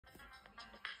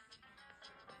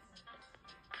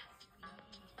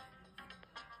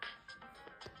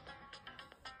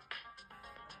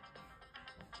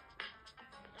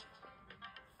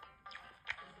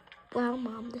Wow,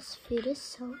 Mom, this food is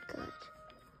so good.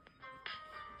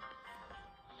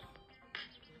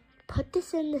 Put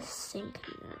this in the sink,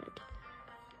 nerd.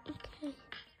 Okay.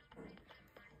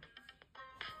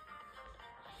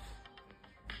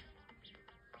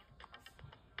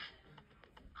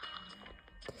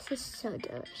 This is so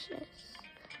delicious.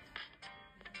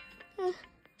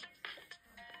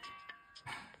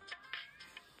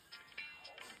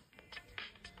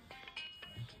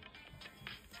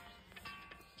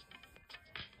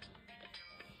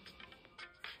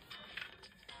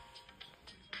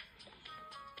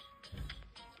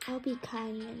 I'll be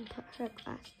kind and put her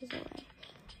glasses away.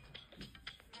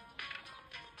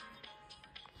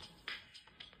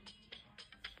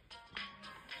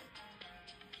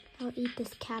 I'll eat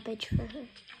this cabbage for her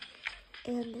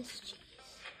and this cheese.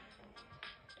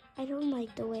 I don't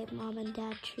like the way Mom and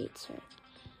Dad treats her.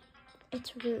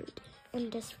 It's rude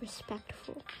and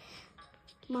disrespectful.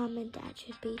 Mom and Dad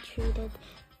should be treated,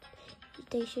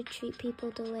 they should treat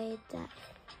people the way that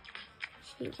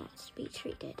she wants to be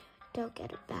treated. Don't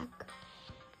get it back.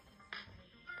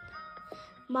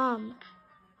 Mom.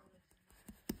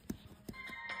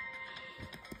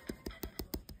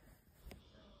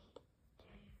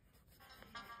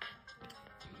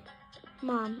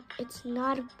 Mom, it's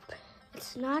not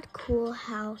cool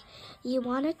how you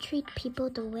want to treat people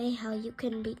the way how you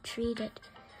can be treated.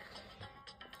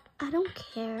 I don't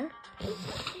care.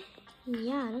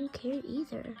 Yeah, I don't care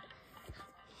either.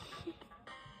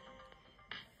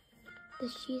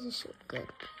 This cheese is so good.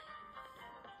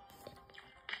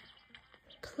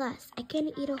 Plus, I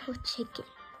can eat a whole chicken.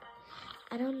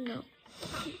 I don't know.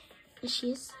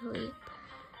 She's asleep.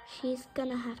 She's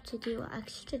gonna have to do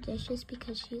extra dishes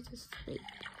because she's asleep.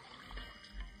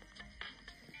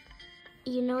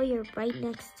 You know you're right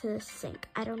next to the sink.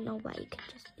 I don't know why you can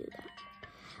just do that.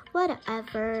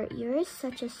 Whatever, you're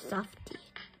such a softie.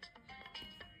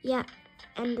 Yeah,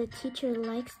 and the teacher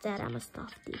likes that I'm a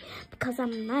softie because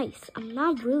I'm nice. I'm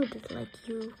not rude like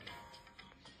you.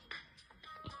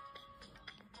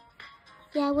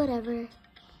 Yeah, whatever.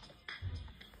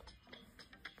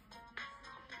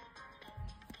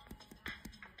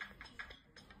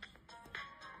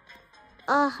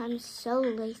 Ugh, I'm so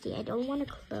lazy. I don't want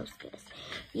to close this.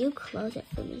 You close it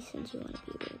for me since you want to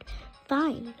be rude.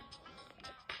 Fine.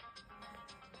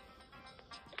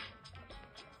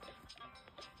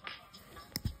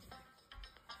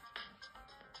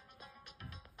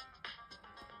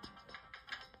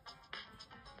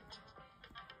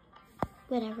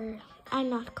 Whatever. I'm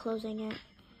not closing it.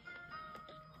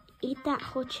 Eat that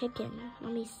whole chicken.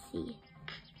 Let me see.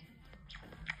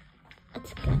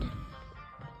 It's good.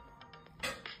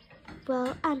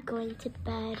 Well, I'm going to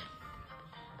bed.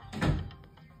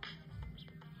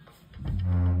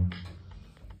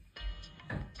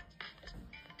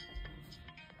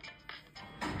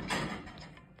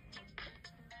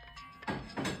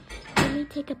 Let me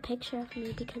take a picture of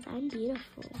me because I'm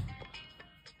beautiful.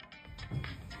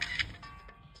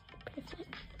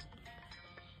 Perfect.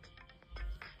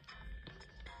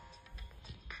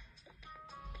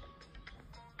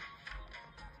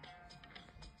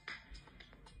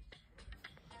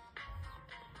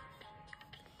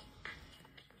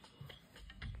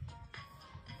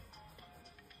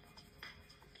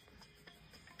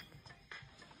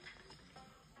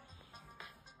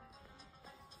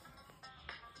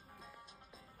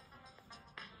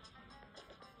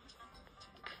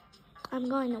 I'm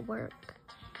going to work.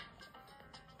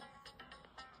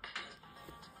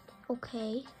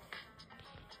 Okay.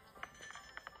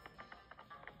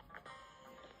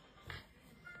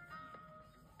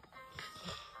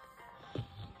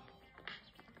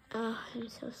 Oh, I'm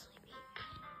so sleepy.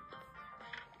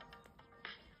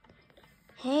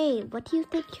 Hey, what do you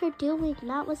think you're doing?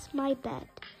 That was my bed.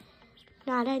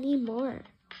 Not anymore.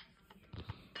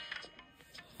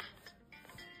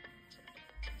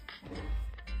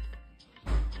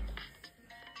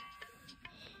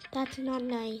 That's not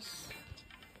nice.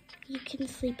 You can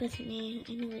sleep with me.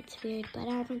 I know it's weird, but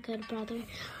I'm a good brother.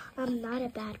 I'm not a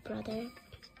bad brother.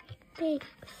 Thanks.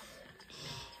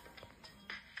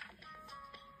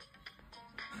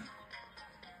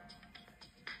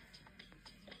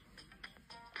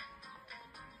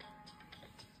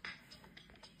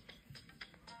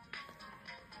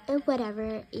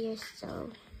 Whatever, you're so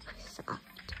soft.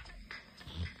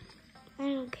 I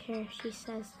don't care if she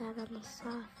says that I'm a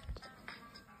soft.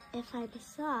 If I'm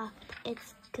soft,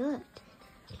 it's good.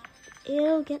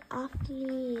 Ew, get off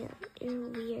me. You're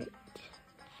weird.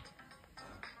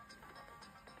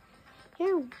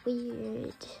 You're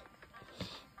weird.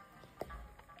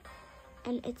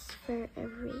 And it's for a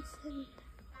reason.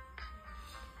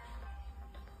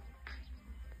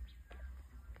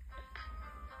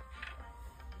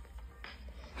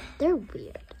 They're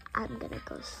weird. I'm gonna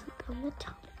go sleep on the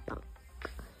top bunk.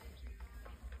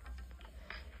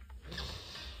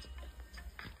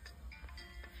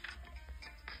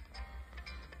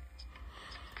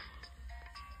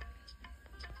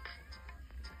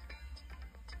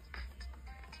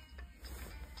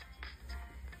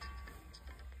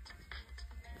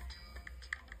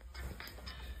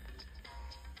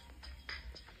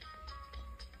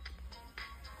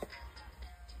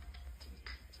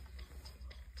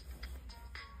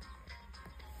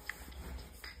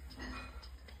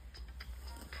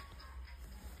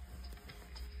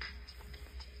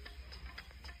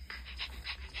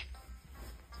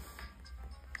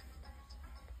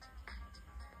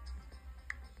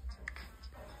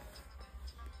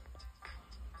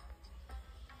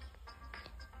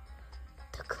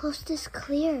 The coast is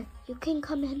clear. You can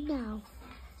come in now.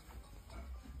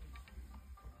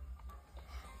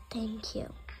 Thank you.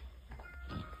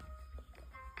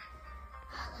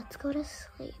 Let's go to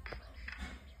sleep.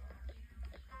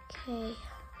 Okay.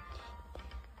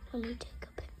 Let me take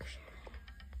a picture.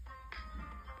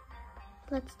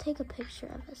 Let's take a picture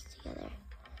of us together.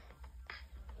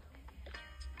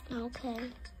 Okay.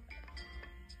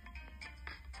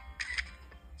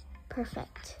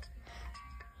 Perfect.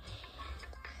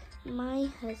 My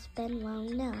husband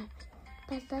won't know,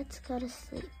 but let's go to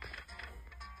sleep.